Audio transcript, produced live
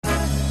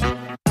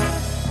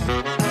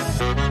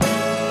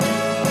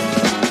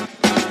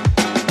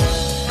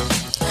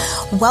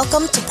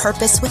Welcome to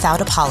Purpose Without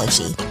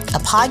Apology,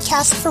 a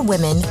podcast for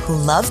women who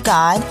love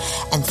God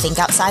and think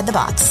outside the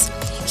box.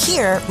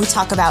 Here, we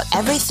talk about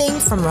everything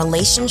from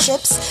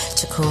relationships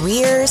to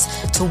careers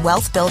to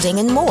wealth building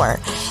and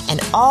more,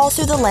 and all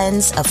through the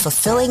lens of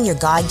fulfilling your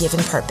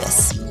God-given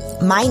purpose.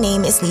 My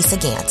name is Lisa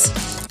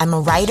Gantz. I'm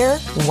a writer,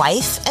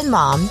 wife, and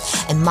mom,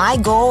 and my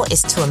goal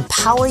is to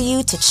empower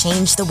you to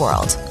change the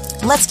world.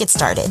 Let's get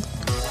started.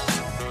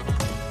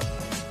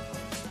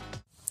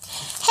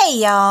 Hey,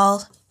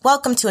 y'all.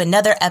 Welcome to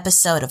another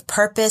episode of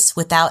Purpose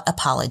Without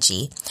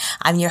Apology.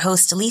 I'm your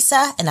host,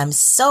 Lisa, and I'm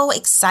so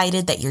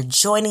excited that you're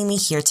joining me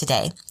here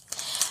today.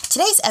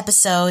 Today's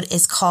episode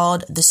is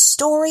called The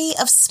Story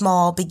of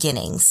Small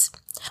Beginnings.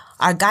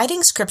 Our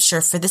guiding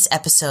scripture for this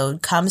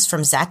episode comes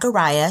from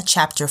Zechariah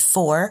chapter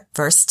 4,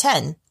 verse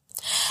 10.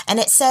 And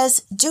it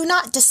says, "Do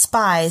not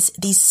despise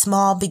these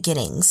small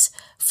beginnings,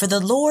 for the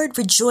Lord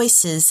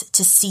rejoices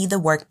to see the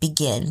work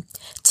begin,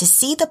 to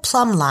see the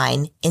plumb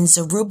line in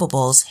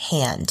Zerubbabel's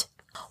hand."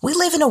 We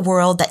live in a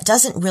world that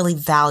doesn't really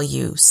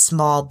value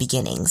small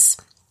beginnings.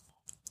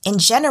 In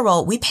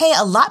general, we pay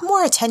a lot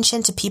more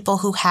attention to people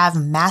who have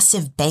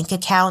massive bank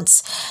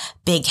accounts,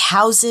 big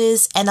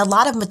houses, and a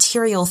lot of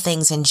material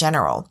things in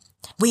general.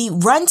 We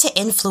run to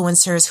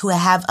influencers who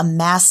have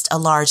amassed a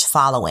large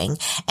following.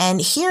 And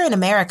here in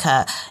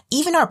America,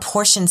 even our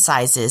portion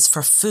sizes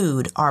for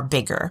food are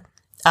bigger.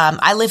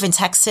 I live in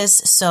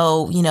Texas,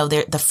 so,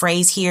 the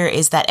phrase here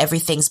is that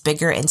everything's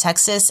bigger in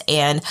Texas.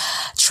 And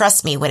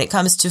trust me, when it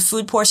comes to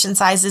food portion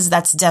sizes,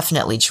 that's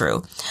definitely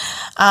true.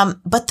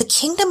 But the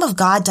kingdom of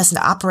God doesn't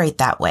operate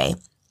that way.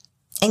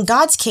 In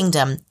God's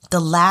kingdom, the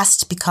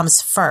last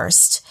becomes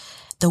first.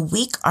 The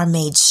weak are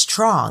made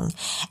strong,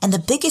 and the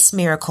biggest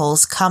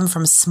miracles come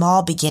from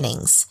small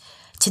beginnings.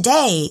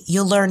 Today,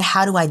 you'll learn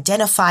how to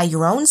identify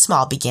your own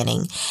small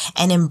beginning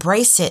and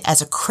embrace it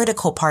as a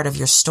critical part of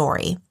your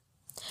story.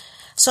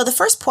 So the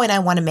first point I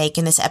want to make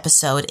in this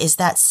episode is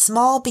that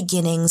small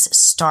beginnings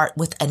start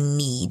with a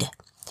need.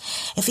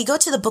 If we go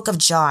to the book of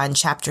John,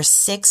 chapter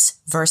 6,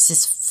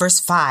 verse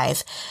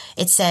 5,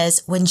 it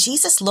says, "When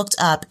Jesus looked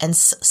up and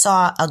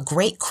saw a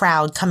great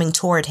crowd coming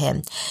toward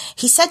him,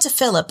 he said to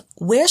Philip,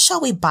 'Where shall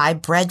we buy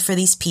bread for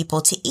these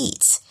people to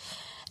eat?'"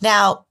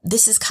 Now,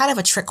 this is kind of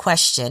a trick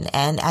question.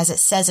 And as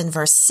it says in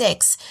verse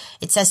 6,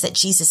 it says that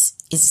Jesus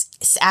is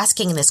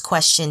asking this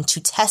question to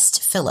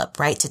test Philip,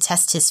 right? To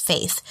test his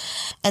faith.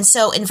 And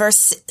so in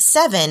verse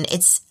 7,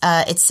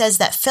 it says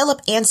that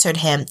Philip answered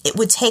him, "It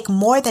would take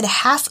more than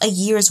half a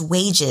year's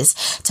wages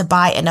to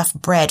buy enough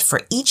bread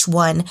for each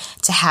one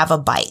to have a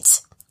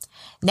bite."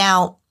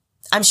 Now,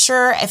 I'm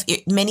sure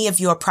many of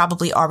you are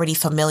probably already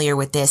familiar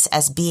with this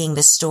as being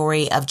the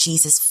story of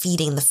Jesus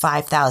feeding the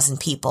 5,000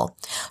 people.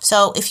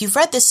 So if you've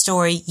read this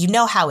story, you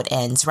know how it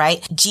ends,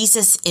 right?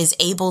 Jesus is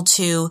able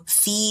to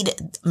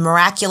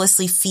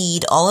miraculously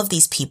feed all of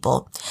these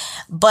people.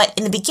 But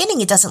in the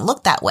beginning, it doesn't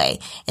look that way.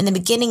 In the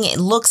beginning, it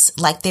looks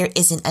like there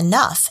isn't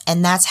enough.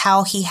 And that's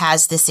how he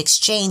has this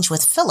exchange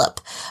with Philip,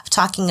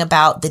 talking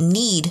about the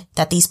need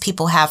that these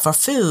people have for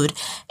food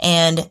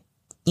and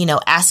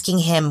asking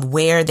him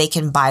where they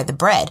can buy the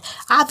bread.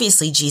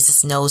 Obviously,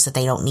 Jesus knows that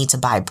they don't need to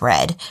buy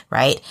bread,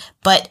 right?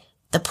 But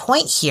the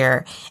point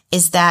here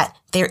is that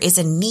there is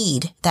a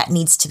need that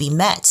needs to be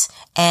met.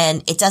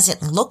 And it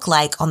doesn't look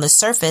like on the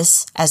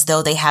surface as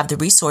though they have the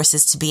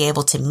resources to be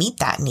able to meet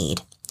that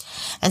need.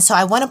 And so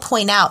I want to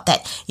point out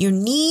that your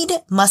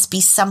need must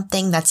be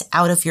something that's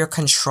out of your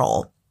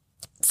control.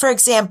 For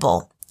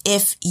example,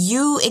 if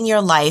you in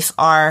your life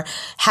are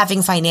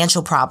having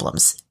financial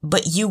problems,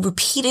 but you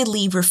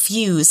repeatedly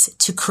refuse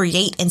to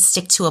create and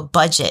stick to a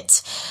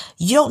budget,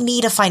 you don't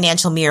need a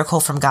financial miracle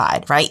from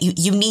God, right?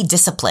 You need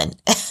discipline.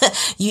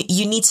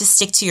 You need to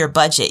stick to your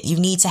budget. You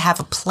need to have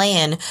a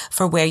plan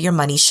for where your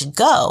money should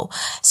go.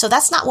 So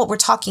that's not what we're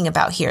talking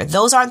about here.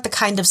 Those aren't the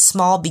kind of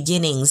small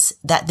beginnings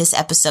that this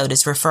episode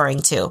is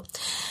referring to.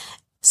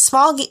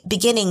 Small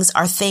beginnings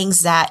are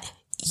things that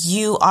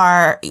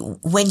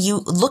when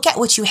you look at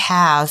what you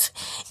have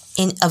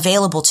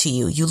available to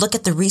you, you look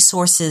at the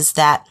resources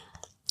that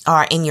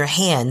are in your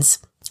hands,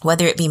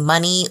 whether it be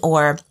money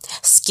or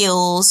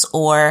skills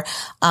or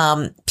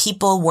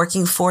people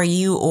working for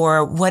you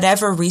or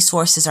whatever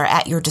resources are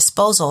at your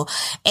disposal.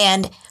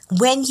 And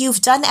when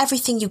you've done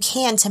everything you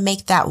can to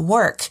make that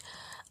work,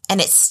 and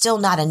it's still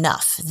not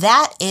enough.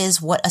 That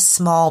is what a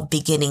small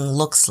beginning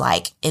looks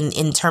like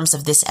in terms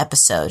of this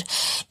episode.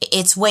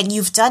 It's when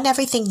you've done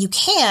everything you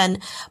can,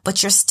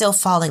 but you're still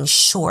falling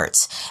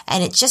short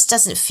and it just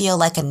doesn't feel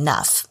like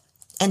enough.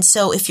 And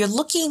so if you're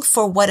looking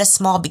for what a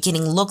small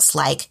beginning looks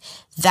like,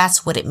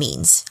 that's what it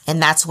means.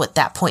 And that's what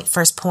that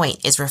first point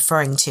is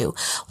referring to.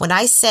 When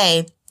I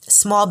say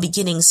small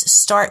beginnings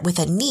start with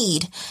a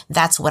need,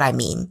 that's what I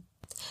mean.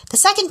 The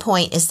second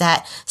point is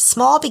that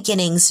small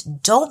beginnings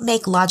don't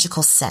make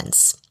logical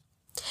sense.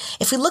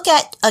 If we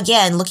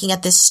looking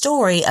at this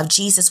story of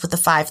Jesus with the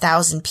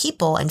 5,000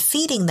 people and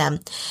feeding them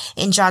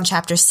in John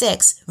chapter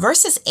 6,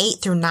 verses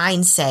 8 through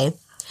 9 say,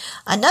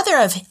 Another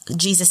of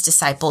Jesus'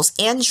 disciples,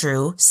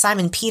 Andrew,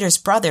 Simon Peter's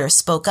brother,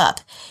 spoke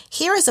up.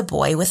 "Here is a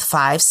boy with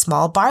 5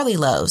 small barley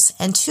loaves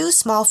and 2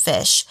 small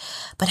fish,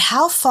 but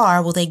how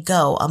far will they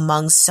go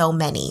among so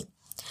many?"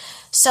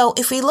 So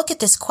if we look at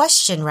this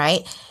question,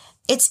 right,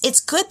 it's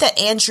good that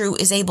Andrew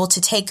is able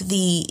to take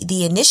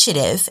the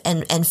initiative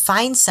and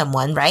find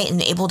someone, right,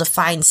 and able to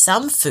find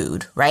some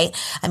food, right?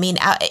 I mean,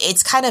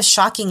 it's kind of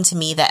shocking to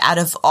me that out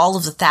of all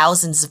of the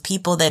thousands of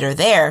people that are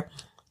there,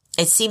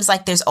 it seems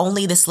like there's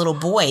only this little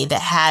boy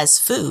that has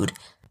food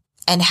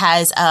and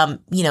has,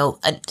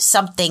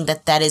 something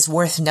that is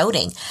worth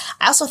noting.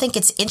 I also think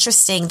it's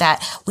interesting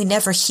that we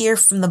never hear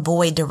from the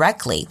boy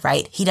directly,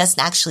 right? He doesn't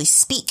actually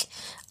speak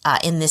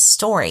in this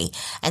story.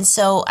 And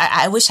so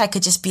I wish I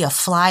could just be a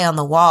fly on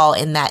the wall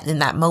in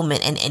that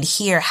moment and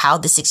hear how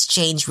this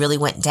exchange really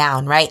went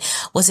down, right?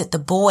 Was it the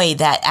boy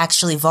that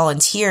actually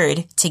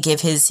volunteered to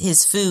give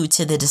his food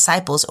to the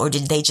disciples, or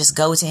did they just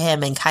go to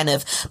him and kind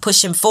of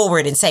push him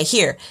forward and say,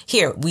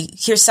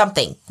 here's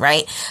something,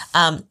 right?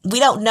 We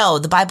don't know.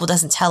 The Bible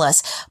doesn't tell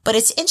us, but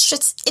it's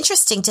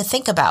interesting to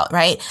think about,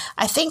 right?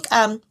 I think,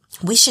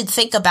 we should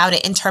think about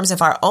it in terms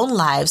of our own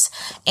lives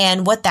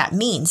and what that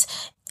means.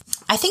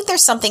 I think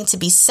there's something to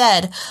be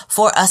said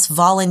for us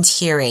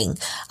volunteering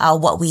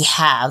what we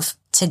have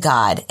to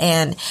God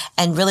and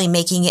really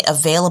making it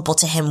available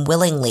to him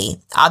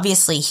willingly.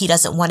 Obviously, he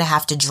doesn't want to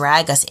have to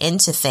drag us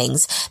into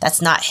things.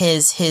 That's not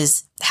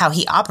his how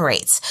he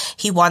operates.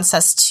 He wants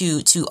us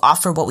to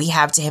offer what we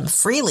have to him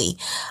freely.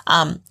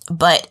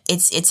 But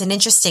it's an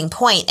interesting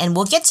point, and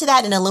we'll get to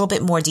that in a little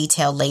bit more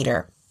detail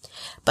later.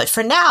 But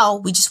for now,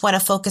 we just want to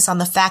focus on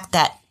the fact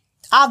that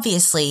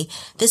obviously,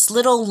 this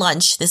little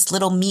lunch, this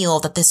little meal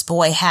that this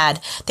boy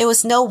had, there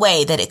was no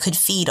way that it could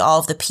feed all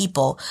of the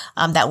people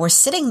that were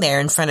sitting there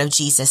in front of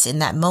Jesus in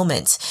that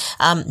moment.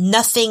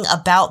 Nothing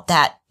about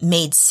that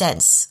made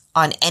sense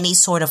on any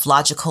sort of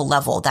logical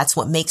level. That's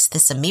what makes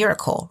this a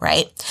miracle,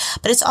 right?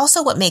 But it's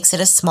also what makes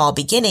it a small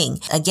beginning.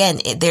 Again,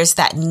 there's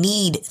that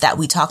need that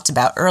we talked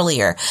about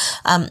earlier.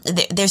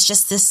 There's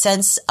just this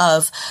sense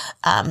of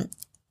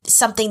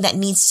something that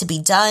needs to be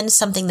done,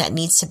 something that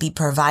needs to be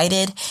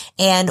provided.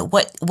 And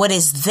what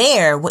is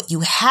there, what you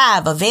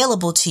have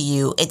available to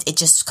you, it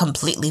just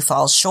completely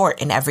falls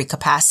short in every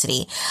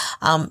capacity.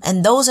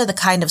 And those are the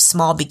kind of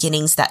small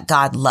beginnings that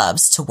God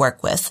loves to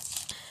work with.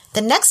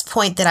 The next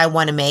point that I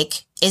want to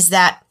make is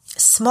that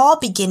small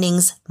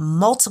beginnings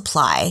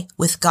multiply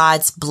with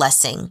God's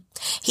blessing.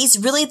 He's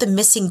really the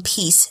missing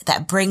piece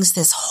that brings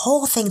this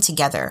whole thing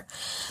together.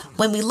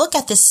 When we look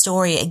at this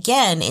story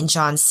again in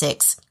John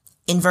 6,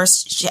 in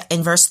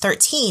verse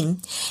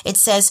 13, it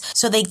says,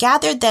 "So they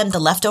gathered them the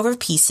leftover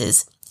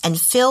pieces and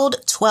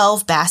filled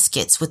 12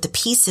 baskets with the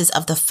pieces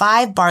of the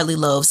 5 barley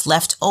loaves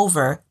left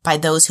over by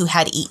those who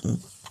had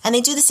eaten." And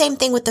they do the same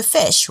thing with the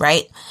fish,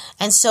 right?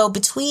 And so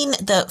between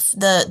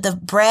the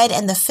bread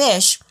and the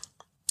fish,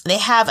 they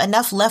have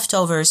enough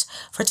leftovers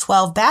for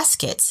 12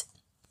 baskets.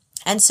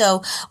 And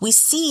so we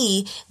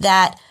see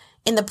that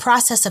in the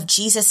process of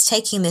Jesus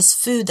taking this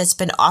food that's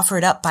been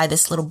offered up by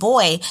this little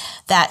boy,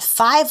 that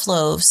 5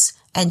 loaves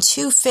and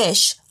 2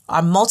 fish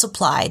are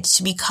multiplied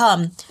to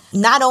become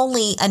not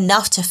only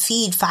enough to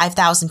feed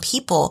 5,000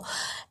 people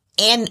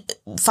and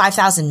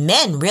 5,000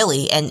 men,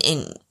 really,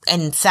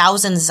 and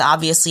thousands,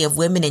 obviously, of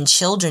women and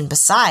children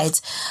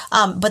besides.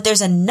 But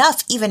there's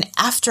enough, even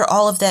after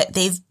all of that,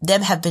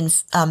 them have been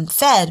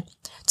fed,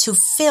 to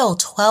fill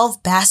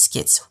 12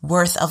 baskets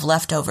worth of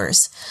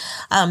leftovers.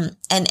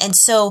 And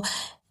so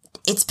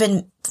it's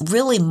been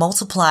really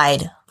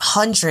multiplied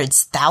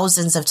hundreds,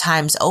 thousands of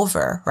times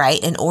over, right?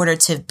 In order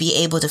to be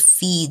able to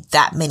feed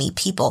that many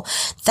people.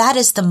 That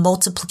is the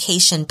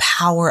multiplication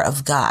power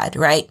of God,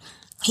 right?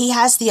 He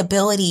has the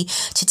ability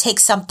to take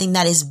something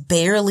that is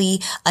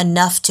barely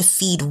enough to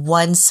feed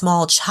one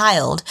small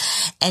child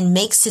and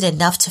makes it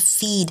enough to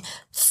feed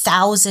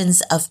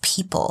thousands of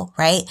people,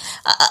 right?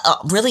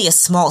 Really a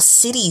small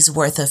city's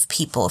worth of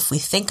people, if we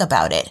think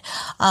about it.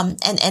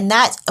 And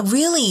that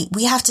really,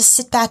 we have to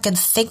sit back and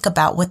think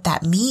about what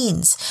that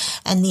means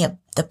and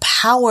the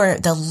power,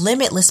 the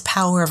limitless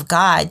power of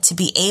God to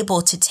be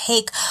able to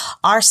take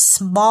our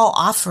small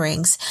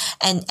offerings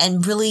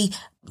and really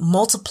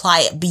multiply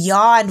it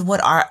beyond what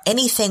our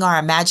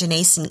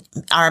imagination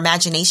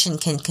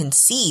can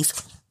conceive.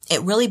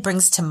 It really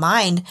brings to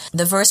mind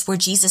the verse where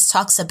Jesus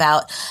talks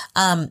about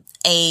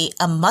a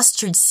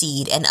mustard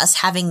seed and us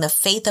having the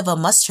faith of a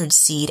mustard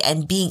seed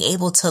and being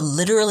able to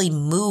literally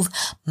move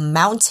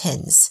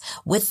mountains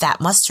with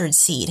that mustard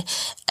seed.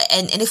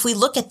 And if we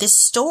look at this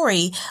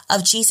story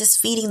of Jesus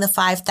feeding the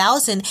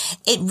 5,000,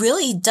 it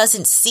really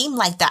doesn't seem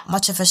like that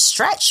much of a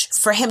stretch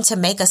for him to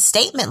make a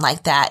statement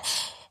like that.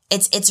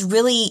 It's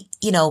really,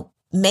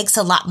 makes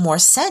a lot more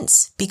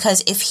sense,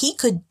 because if he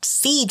could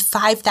feed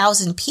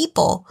 5,000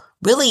 people,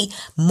 really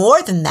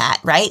more than that,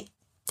 right?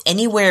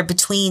 Anywhere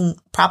between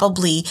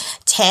probably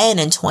 10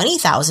 and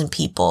 20,000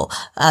 people,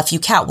 if you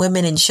count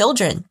women and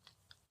children.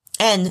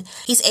 And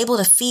he's able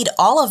to feed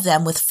all of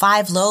them with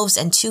 5 loaves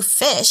and 2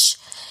 fish.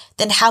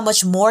 Then how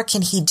much more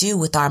can he do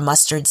with our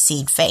mustard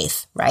seed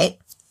faith, right?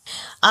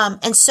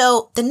 And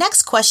so the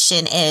next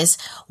question is,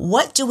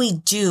 what do we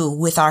do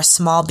with our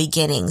small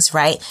beginnings,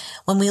 right?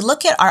 When we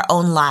look at our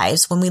own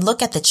lives, when we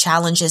look at the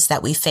challenges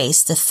that we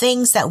face, the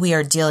things that we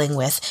are dealing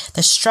with,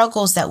 the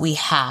struggles that we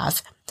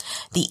have,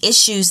 the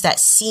issues that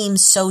seem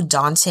so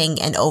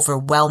daunting and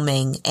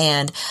overwhelming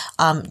and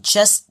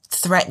just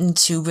threaten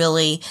to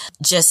really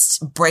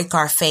just break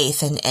our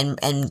faith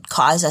and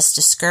cause us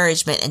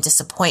discouragement and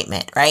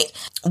disappointment, right?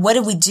 What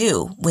do we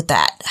do with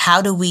that?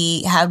 How do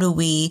we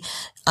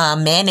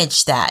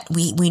manage that?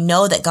 We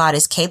know that God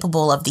is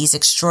capable of these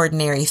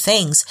extraordinary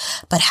things,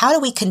 but how do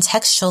we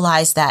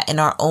contextualize that in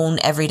our own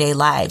everyday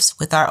lives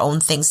with our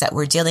own things that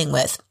we're dealing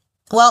with?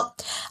 Well,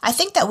 I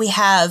think that we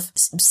have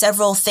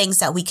several things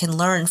that we can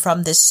learn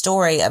from this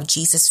story of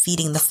Jesus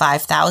feeding the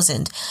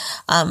 5,000,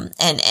 and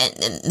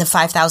the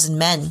 5,000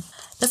 men.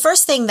 The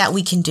first thing that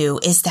we can do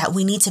is that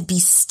we need to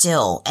be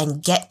still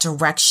and get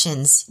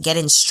directions, get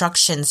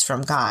instructions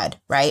from God,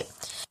 right?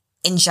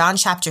 In John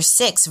chapter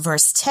 6,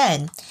 verse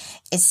 10,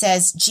 it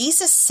says,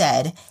 Jesus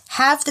said,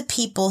 "Have the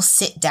people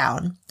sit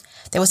down."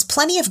 There was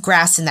plenty of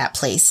grass in that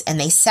place, and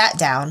they sat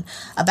down.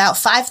 About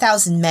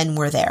 5,000 men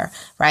were there,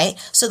 right?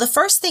 So the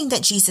first thing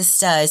that Jesus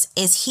does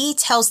is he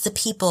tells the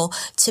people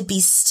to be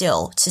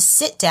still, to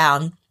sit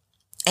down,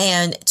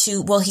 and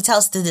he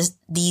tells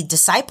the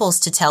disciples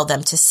to tell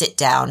them to sit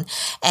down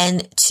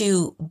and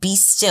to be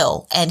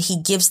still. And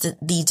he gives the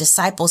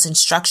disciples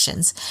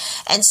instructions.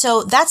 And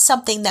so that's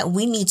something that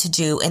we need to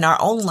do in our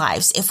own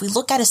lives. If we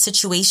look at a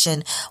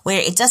situation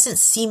where it doesn't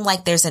seem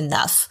like there's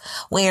enough,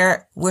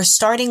 where we're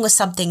starting with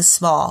something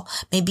small,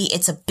 maybe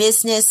it's a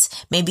business,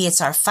 maybe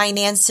it's our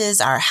finances,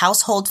 our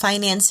household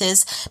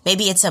finances,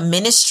 maybe it's a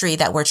ministry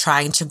that we're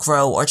trying to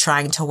grow or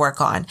trying to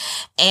work on.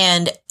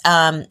 And,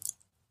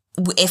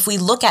 if we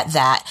look at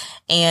that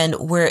and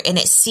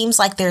it seems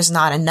like there's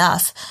not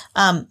enough,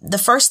 the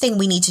first thing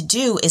we need to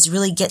do is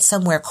really get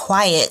somewhere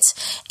quiet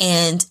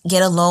and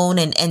get alone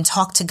and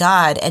talk to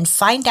God and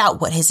find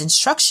out what his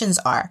instructions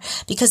are,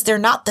 because they're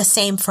not the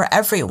same for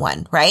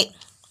everyone, right?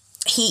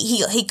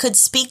 He could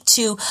speak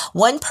to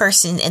one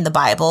person in the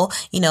Bible.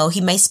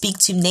 He may speak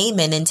to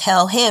Naaman and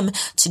tell him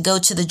to go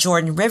to the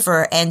Jordan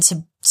River and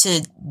to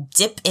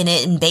dip in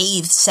it and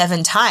bathe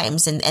 7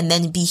 times and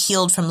then be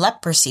healed from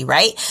leprosy,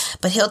 right?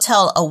 But he'll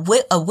tell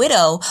a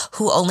widow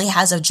who only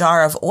has a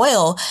jar of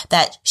oil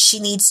that she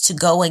needs to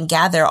go and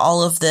gather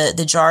all of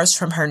the jars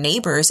from her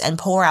neighbors and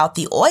pour out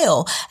the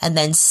oil and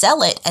then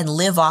sell it and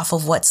live off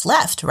of what's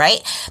left,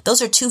 right? Those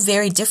are 2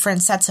 very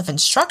different sets of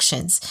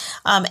instructions.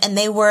 And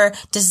they were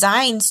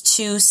designed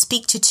to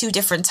speak to 2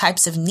 different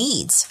types of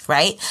needs,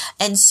 right?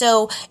 And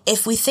so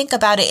if we think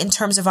about it in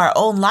terms of our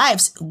own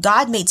lives,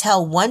 God may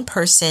tell one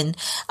person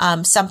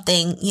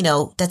something,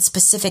 that's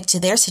specific to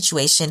their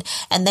situation,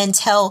 and then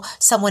tell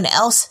someone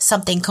else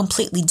something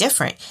completely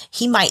different.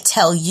 He might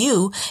tell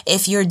you,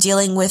 if you're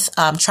dealing with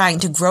trying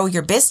to grow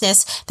your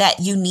business,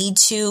 that you need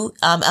to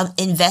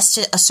invest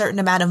a certain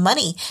amount of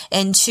money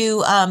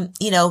into,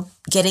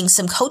 getting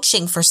some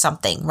coaching for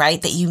something,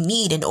 right, that you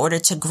need in order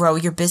to grow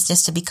your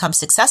business to become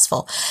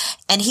successful.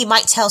 And he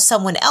might tell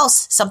someone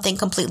else something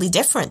completely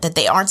different, that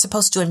they aren't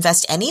supposed to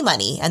invest any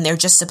money and they're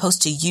just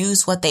supposed to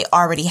use what they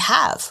already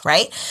have,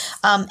 right?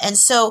 And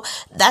so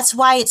that's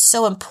why it's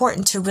so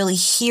important to really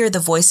hear the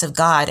voice of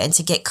God and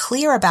to get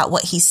clear about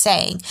what he's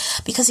saying,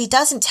 because he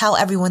doesn't tell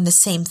everyone the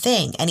same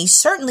thing. And he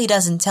certainly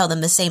doesn't tell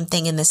them the same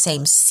thing in the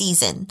same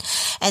season.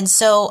 And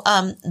so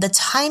the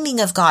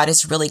timing of God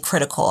is really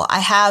critical. I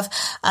have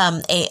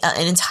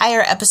an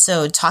entire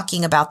episode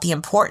talking about the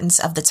importance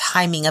of the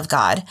timing of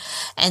God.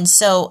 And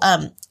so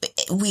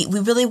we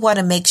really want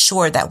to make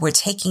sure that we're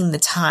taking the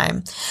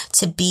time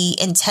to be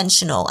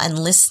intentional and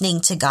listening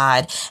to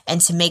God,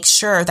 and to make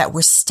sure that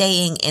we're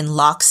staying in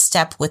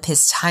lockstep with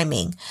his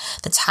timing.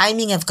 The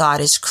timing of God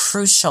is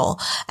crucial,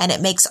 and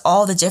it makes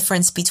all the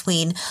difference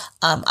between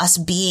us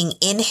being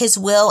in his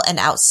will and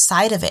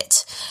outside of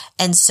it.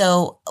 And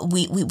so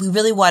we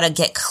really want to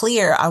get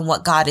clear on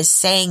what God is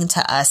saying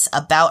to us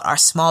about our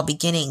small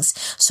beginnings,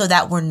 so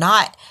that we're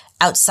not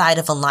outside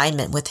of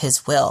alignment with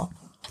his will.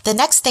 The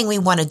next thing we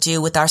want to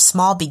do with our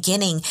small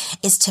beginning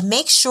is to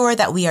make sure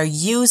that we are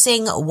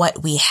using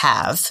what we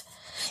have.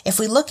 If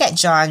we look at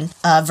John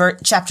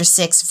chapter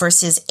 6,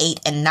 verses 8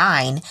 and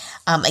 9,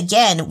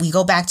 again, we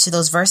go back to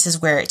those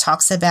verses where it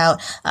talks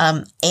about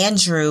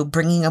Andrew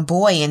bringing a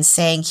boy and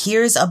saying,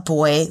 "Here's a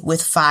boy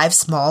with 5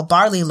 small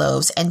barley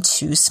loaves and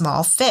 2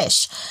 small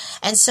fish."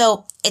 And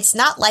so it's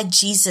not like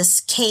Jesus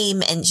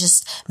came and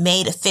just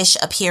made a fish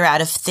appear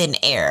out of thin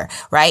air,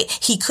 right?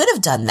 He could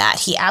have done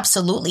that. He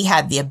absolutely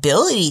had the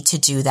ability to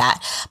do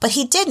that, but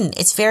he didn't.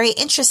 It's very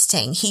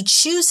interesting. He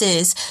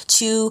chooses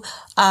to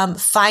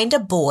find a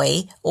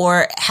boy,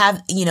 or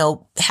have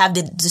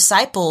the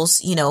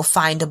disciples,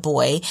 find a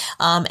boy,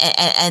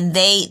 and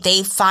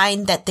they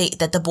find that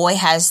the boy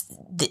has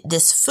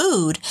this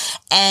food,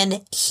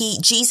 and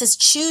Jesus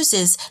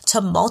chooses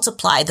to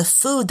multiply the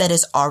food that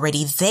is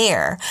already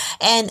there.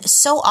 And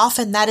so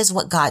often that is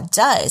what God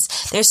does.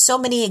 There's so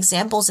many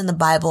examples in the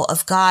Bible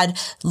of God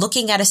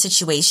looking at a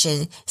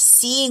situation,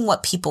 seeing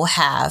what people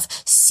have,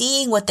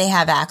 seeing what they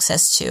have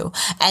access to,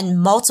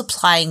 and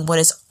multiplying what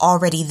is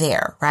already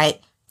there,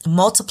 right?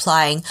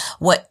 Multiplying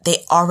what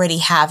they already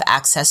have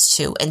access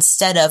to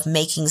instead of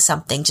making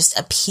something just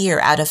appear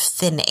out of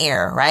thin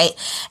air, right?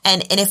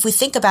 And if we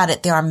think about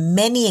it, there are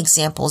many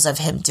examples of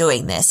him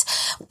doing this.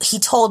 He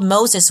told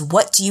Moses,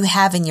 "What do you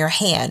have in your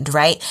hand?"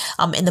 Right?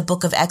 In the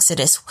book of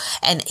Exodus,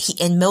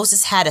 and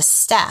Moses had a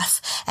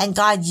staff, and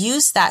God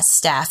used that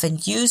staff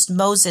and used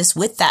Moses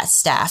with that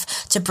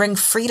staff to bring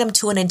freedom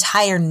to an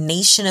entire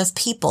nation of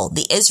people,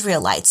 the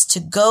Israelites, to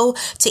go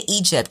to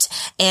Egypt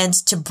and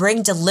to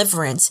bring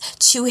deliverance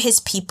to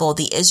his people,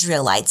 the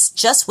Israelites,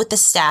 just with the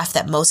staff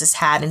that Moses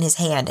had in his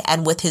hand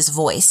and with his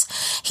voice.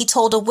 He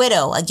told a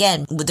widow,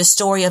 again, with the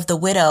story of the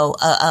widow,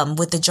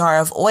 with the jar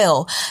of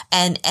oil,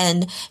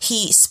 and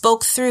he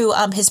spoke through,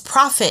 his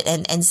prophet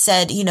and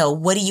said,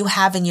 "What do you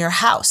have in your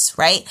house?"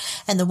 Right?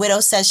 And the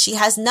widow says she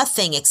has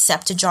nothing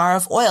except a jar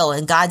of oil.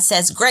 And God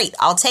says, "Great,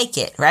 I'll take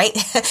it." Right?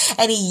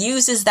 And he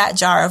uses that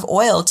jar of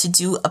oil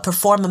to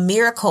perform a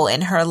miracle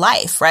in her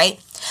life, right?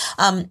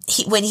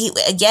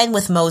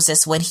 With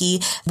Moses,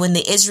 when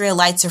the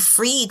Israelites are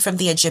freed from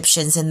the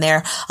Egyptians and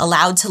they're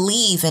allowed to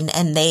leave and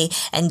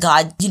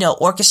God,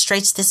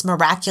 orchestrates this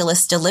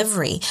miraculous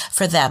delivery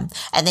for them,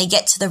 and they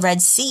get to the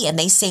Red Sea and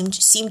they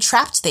seem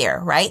trapped there,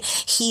 right?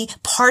 He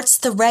parts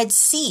the Red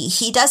Sea.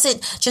 He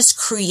doesn't just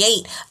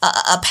create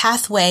a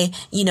pathway,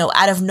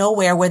 out of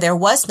nowhere where there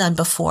was none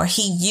before.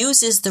 He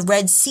uses the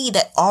Red Sea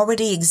that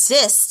already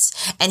exists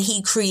and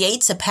he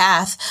creates a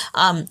path,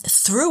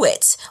 through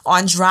it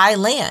on dry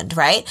land,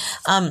 right?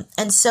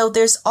 And so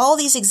there's all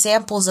these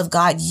examples of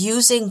God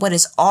using what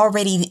is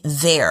already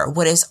there,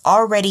 what is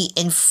already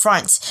in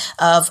front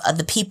of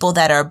the people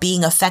that are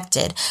being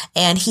affected.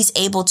 And he's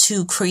able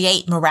to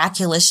create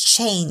miraculous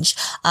change,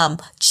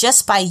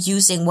 just by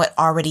using what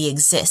already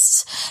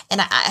exists.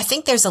 And I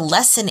think there's a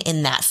lesson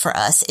in that for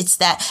us. It's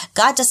that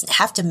God doesn't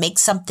have to make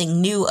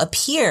something new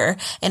appear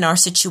in our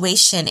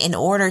situation in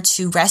order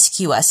to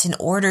rescue us, in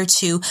order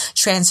to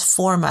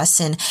transform us,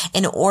 and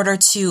in order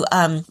to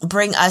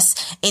bring us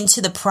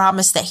into the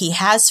promise that he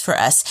has for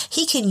us.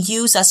 He can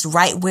use us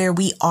right where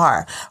we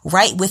are,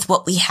 right with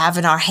what we have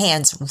in our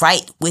hands,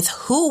 right with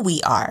who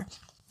we are.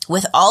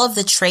 With all of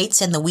the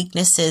traits and the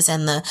weaknesses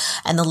and the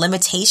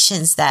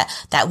limitations that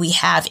we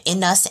have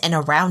in us and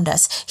around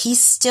us,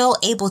 he's still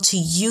able to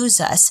use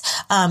us,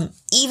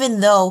 even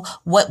though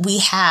what we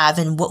have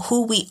and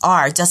who we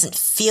are doesn't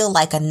feel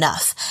like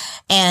enough.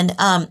 And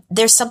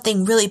there's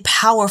something really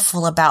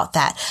powerful about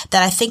that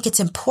I think it's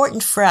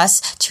important for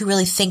us to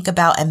really think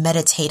about and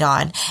meditate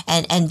on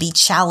and be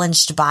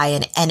challenged by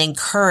and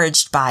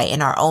encouraged by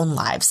in our own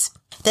lives.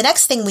 The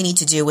next thing we need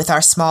to do with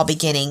our small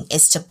beginning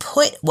is to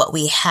put what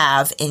we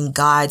have in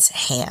God's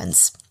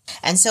hands.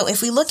 And so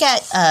if we look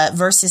at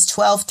verses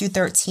 12 through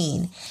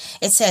 13,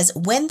 it says,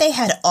 "When they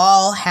had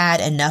all had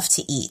enough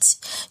to eat,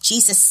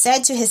 Jesus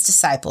said to his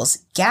disciples,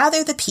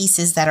 'Gather the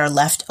pieces that are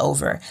left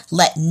over.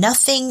 Let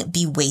nothing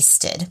be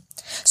wasted.'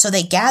 So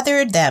they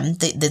gathered them,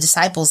 the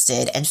disciples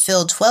did, and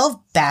filled 12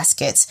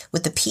 baskets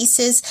with the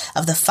pieces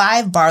of the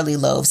 5 barley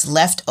loaves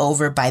left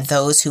over by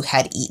those who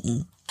had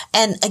eaten."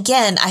 And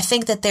again, I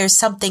think that there's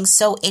something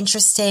so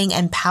interesting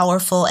and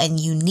powerful and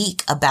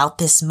unique about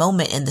this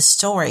moment in the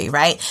story,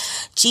 right?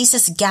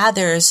 Jesus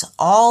gathers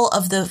all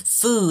of the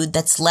food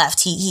that's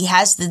left. He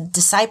has the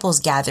disciples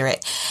gather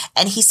it,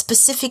 and he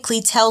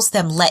specifically tells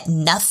them, let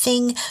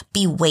nothing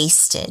be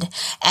wasted.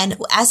 And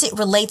as it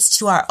relates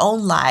to our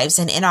own lives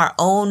and in our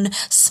own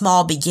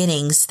small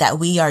beginnings that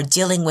we are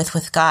dealing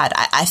with God,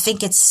 I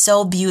think it's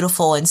so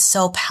beautiful and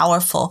so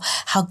powerful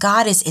how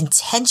God is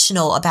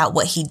intentional about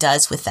what he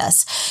does with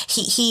us.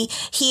 He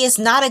is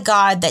not a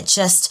God that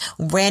just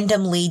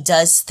randomly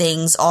does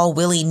things all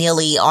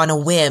willy-nilly on a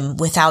whim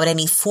without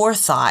any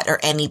forethought or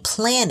any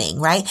planning,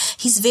 right?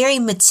 He's very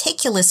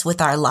meticulous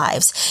with our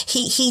lives.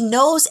 He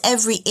knows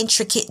every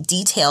intricate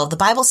detail. The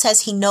Bible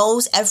says he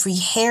knows every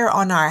hair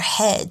on our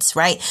heads,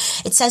 right?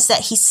 It says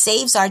that he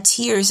saves our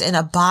tears in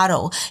a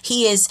bottle.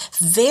 He is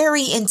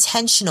very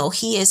intentional.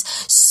 He is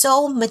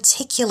so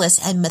meticulous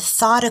and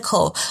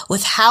methodical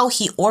with how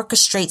he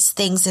orchestrates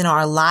things in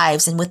our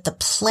lives and with the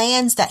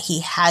plans that he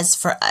has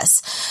for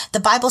us. The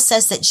Bible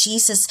says that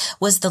Jesus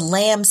was the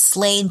lamb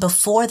slain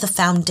before the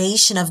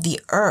foundation of the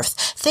earth.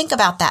 Think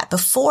about that.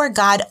 Before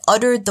God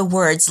uttered the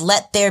words,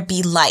 let there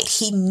be light,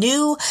 he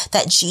knew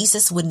that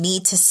Jesus would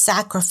need to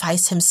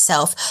sacrifice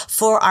himself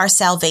for our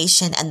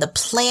salvation, and the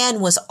plan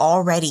was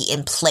already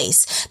in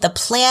place. The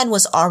plan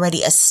was already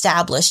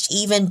established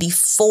even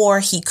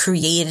before he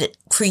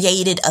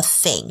created a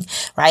thing,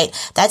 right?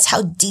 That's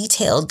how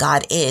detailed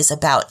God is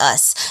about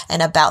us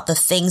and about the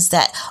things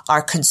that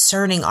are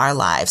concerning our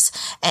lives.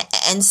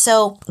 And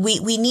so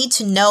we need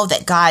to know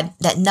that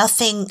that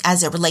nothing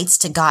as it relates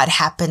to God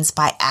happens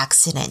by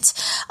accident.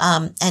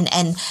 And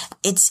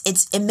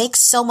it makes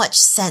so much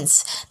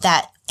sense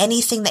that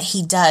anything that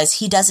he does,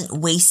 he doesn't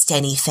waste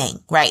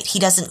anything, right? He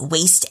doesn't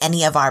waste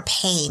any of our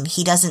pain.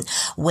 He doesn't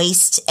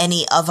waste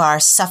any of our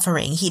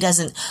suffering. He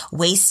doesn't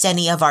waste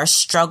any of our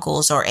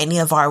struggles or any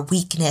of our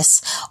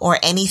weakness or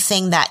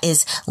anything that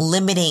is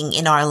limiting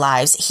in our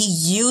lives. He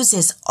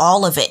uses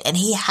all of it, and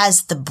he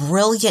has the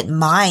brilliant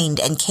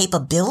mind and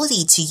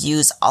capability to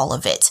use all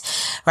of it,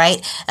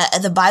 right?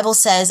 The Bible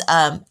says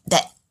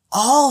that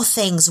all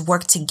things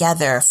work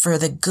together for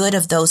the good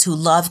of those who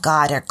love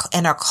God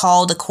and are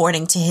called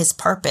according to his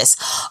purpose.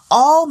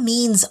 All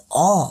means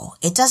all.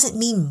 It doesn't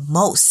mean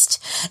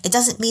most. It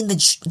doesn't mean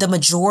the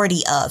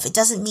majority of. It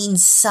doesn't mean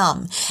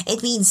some.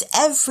 It means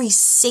every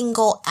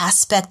single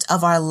aspect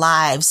of our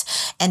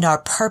lives and our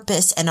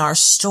purpose and our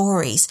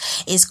stories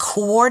is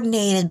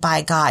coordinated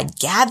by God,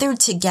 gathered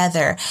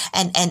together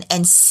and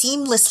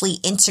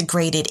seamlessly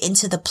integrated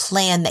into the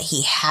plan that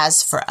he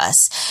has for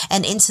us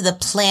and into the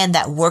plan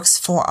that works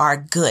for our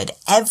good.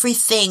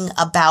 Everything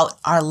about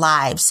our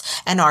lives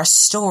and our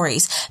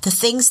stories, the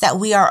things that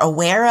we are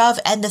aware of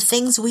and the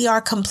things we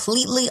are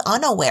completely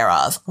unaware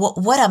of.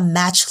 What a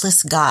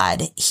matchless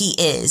God he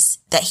is,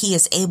 that he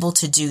is able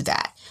to do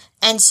that.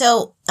 And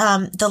so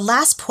the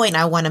last point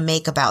I want to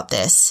make about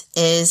this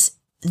is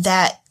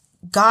that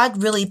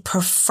God really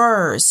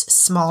prefers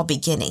small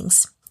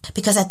beginnings,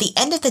 because at the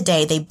end of the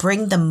day, they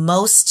bring the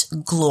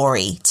most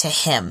glory to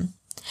him.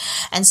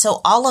 And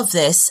so all of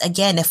this,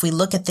 again, if we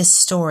look at this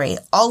story,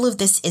 all of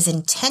this is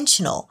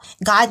intentional.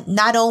 God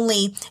not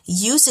only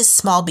uses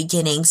small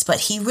beginnings,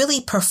 but he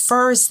really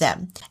prefers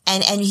them.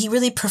 And he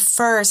really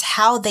prefers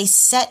how they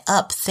set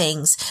up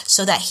things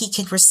so that he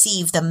can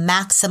receive the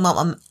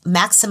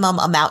maximum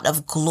amount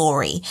of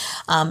glory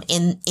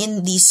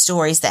in these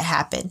stories that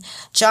happen.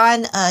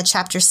 John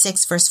chapter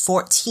 6, verse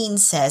 14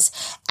 says,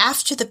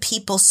 "After the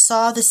people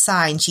saw the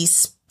sign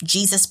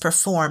Jesus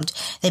performed,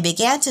 they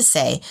began to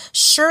say,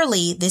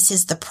 'Surely this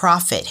is the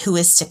prophet who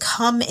is to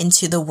come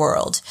into the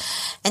world.'"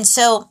 And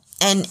so,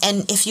 and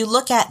if you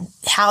look at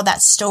how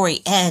that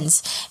story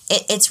ends,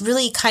 it's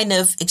really kind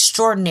of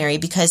extraordinary,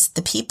 because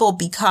the people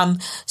become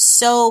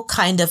so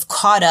kind of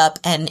caught up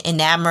and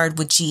enamored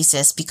with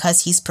Jesus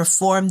because he's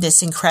performed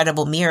this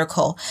incredible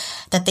miracle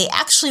that they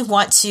actually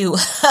want to,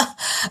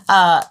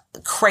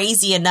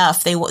 crazy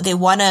enough, they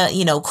want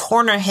to,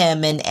 corner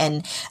him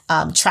and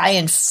try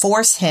and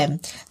force him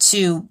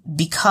to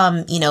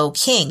become,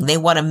 king. They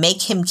want to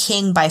make him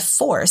king by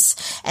force.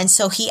 And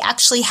so he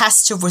actually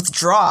has to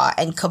withdraw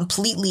and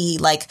completely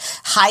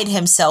hide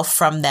himself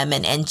from them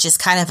and just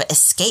kind of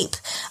escape,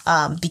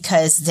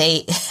 because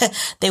they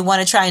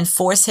want to try and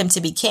force him to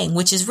be king,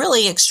 which is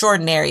really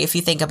extraordinary if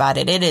you think about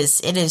it. It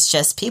is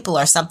just, people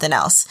are something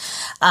else.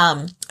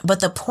 But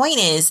the point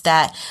is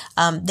that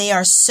they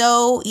are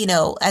so,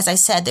 as I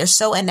said, they're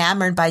so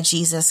enamored by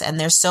Jesus, and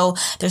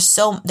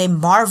they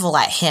marvel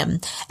at him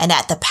and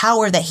at the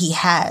power that he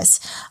has,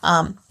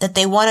 that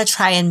they want to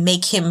try and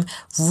make him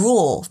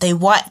rule. They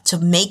want to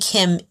make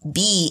him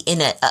be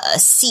in a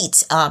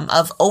seat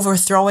of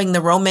overthrowing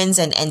the Romans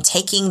and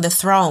taking the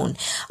throne,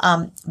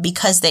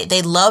 because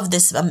they love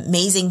this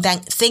amazing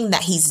thing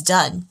that he's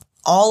done.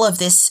 All of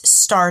this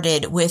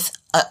started with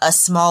a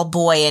small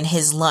boy and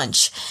his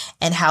lunch,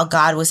 and how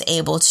God was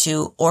able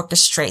to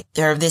orchestrate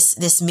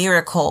this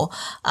miracle,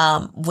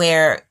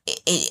 where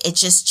it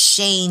just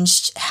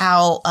changed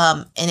how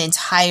an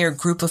entire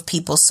group of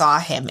people saw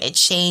him. It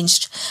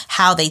changed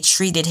how they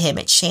treated him.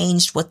 It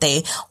changed what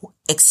they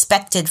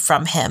expected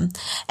from him.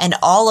 And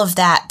all of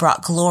that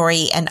brought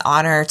glory and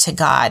honor to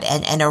God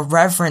and a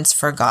reverence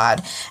for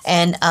God.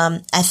 And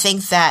I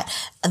think that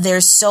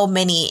there's so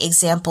many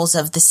examples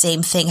of the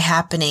same thing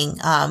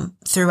happening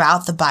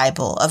throughout the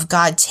Bible, of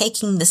God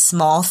taking the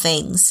small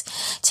things,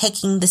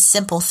 taking the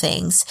simple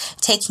things,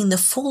 taking the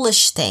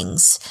foolish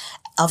things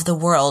of the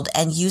world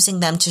and using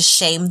them to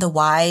shame the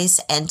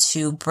wise and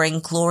to bring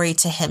glory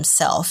to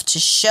himself, to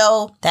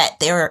show that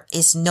there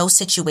is no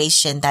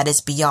situation that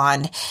is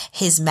beyond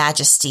his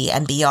majesty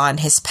and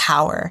beyond his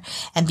power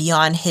and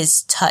beyond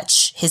his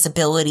touch, his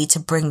ability to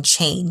bring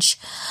change.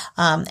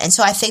 And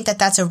so I think that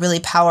that's a really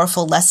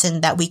powerful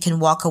lesson that we can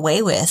walk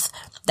away with,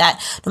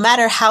 that no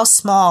matter how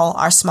small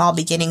our small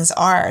beginnings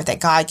are, that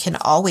God can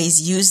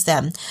always use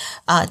them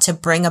to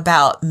bring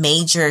about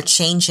major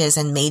changes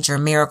and major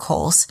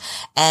miracles,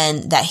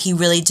 and that he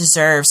really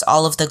deserves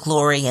all of the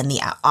glory and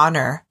the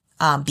honor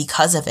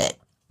because of it.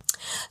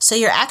 So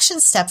your action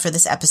step for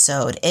this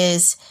episode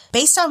is,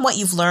 based on what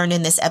you've learned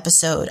in this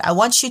episode, I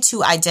want you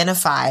to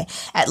identify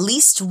at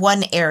least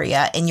one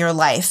area in your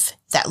life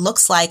that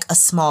looks like a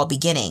small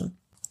beginning.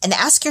 And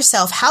ask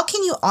yourself, how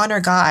can you honor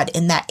God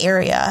in that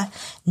area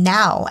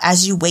now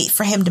as you wait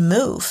for him to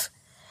move?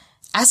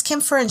 Ask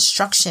him for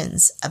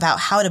instructions about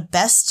how to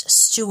best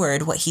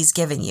steward what he's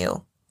given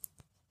you.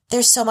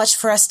 There's so much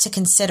for us to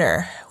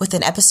consider with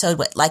an episode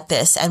like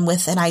this and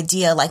with an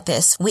idea like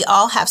this. We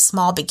all have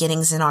small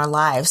beginnings in our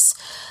lives,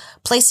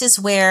 places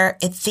where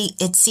it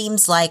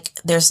seems like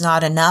there's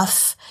not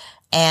enough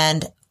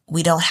and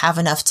we don't have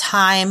enough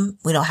time.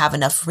 We don't have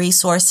enough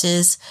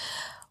resources.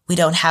 We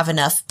don't have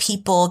enough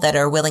people that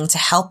are willing to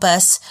help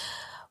us.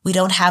 We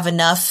don't have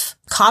enough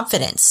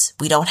confidence.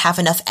 We don't have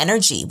enough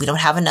energy. We don't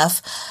have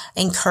enough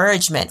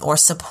encouragement or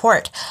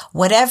support.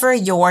 Whatever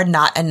your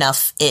not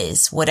enough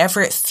is,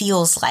 whatever it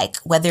feels like,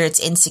 whether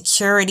it's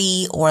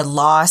insecurity or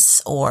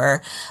loss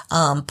or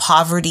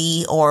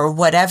poverty or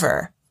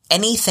whatever,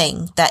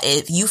 anything that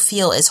you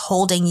feel is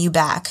holding you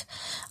back,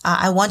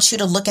 I want you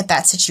to look at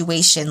that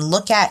situation,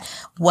 look at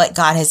what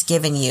God has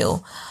given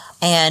you,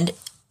 and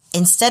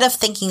instead of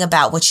thinking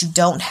about what you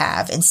don't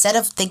have, instead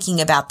of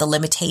thinking about the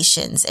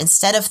limitations,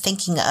 instead of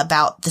thinking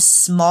about the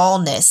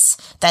smallness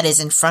that is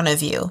in front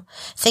of you,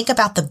 think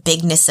about the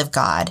bigness of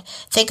God.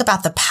 Think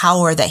about the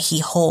power that he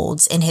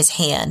holds in his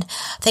hand.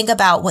 Think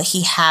about what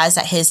he has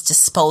at his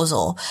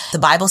disposal. The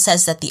Bible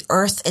says that the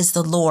earth is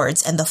the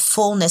Lord's and the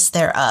fullness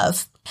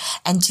thereof.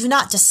 And do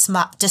not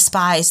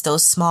despise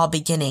those small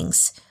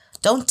beginnings.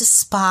 Don't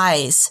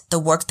despise the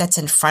work that's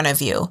in front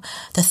of you,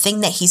 the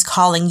thing that he's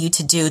calling you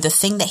to do, the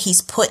thing that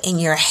he's put in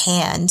your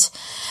hand,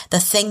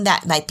 the thing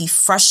that might be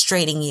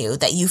frustrating you,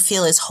 that you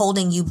feel is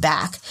holding you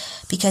back.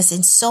 Because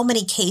in so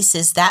many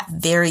cases, that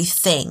very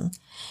thing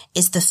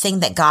is the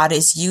thing that God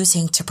is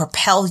using to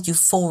propel you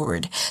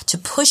forward, to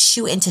push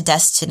you into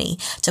destiny,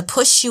 to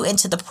push you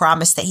into the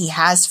promise that he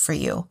has for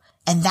you.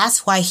 And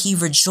that's why he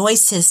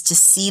rejoices to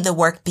see the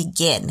work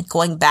begin.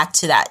 Going back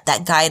to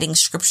that guiding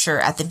scripture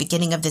at the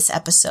beginning of this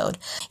episode.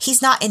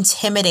 He's not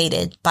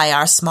intimidated by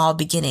our small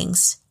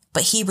beginnings,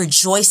 but he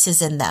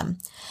rejoices in them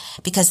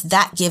because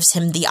that gives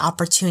him the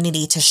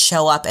opportunity to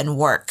show up and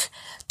work,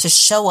 to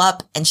show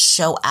up and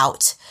show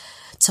out,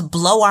 to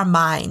blow our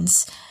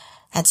minds,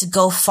 and to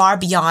go far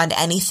beyond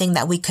anything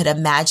that we could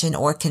imagine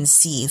or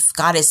conceive.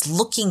 God is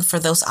looking for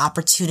those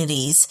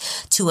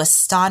opportunities to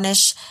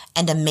astonish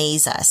and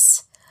amaze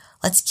us.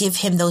 Let's give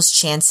him those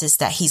chances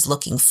that he's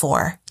looking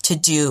for to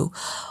do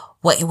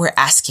what we're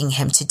asking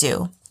him to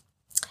do.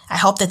 I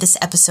hope that this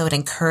episode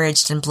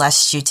encouraged and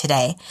blessed you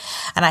today.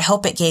 And I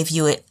hope it gave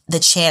you the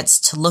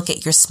chance to look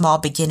at your small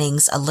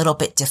beginnings a little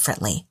bit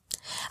differently.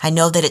 I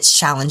know that it's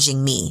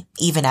challenging me,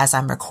 even as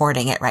I'm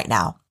recording it right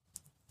now.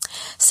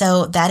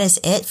 So that is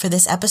it for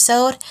this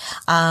episode.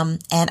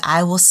 And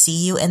I will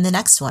see you in the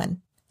next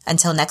one.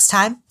 Until next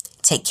time,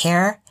 take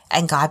care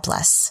and God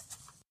bless.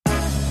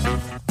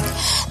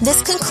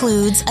 This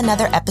concludes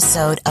another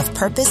episode of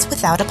Purpose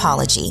Without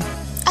Apology.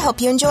 I hope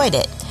you enjoyed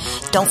it.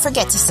 Don't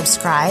forget to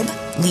subscribe,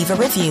 leave a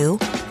review,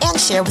 and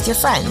share with your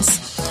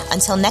friends.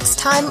 Until next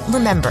time,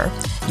 remember,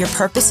 your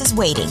purpose is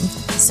waiting,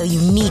 so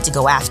you need to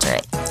go after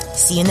it.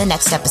 See you in the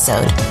next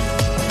episode.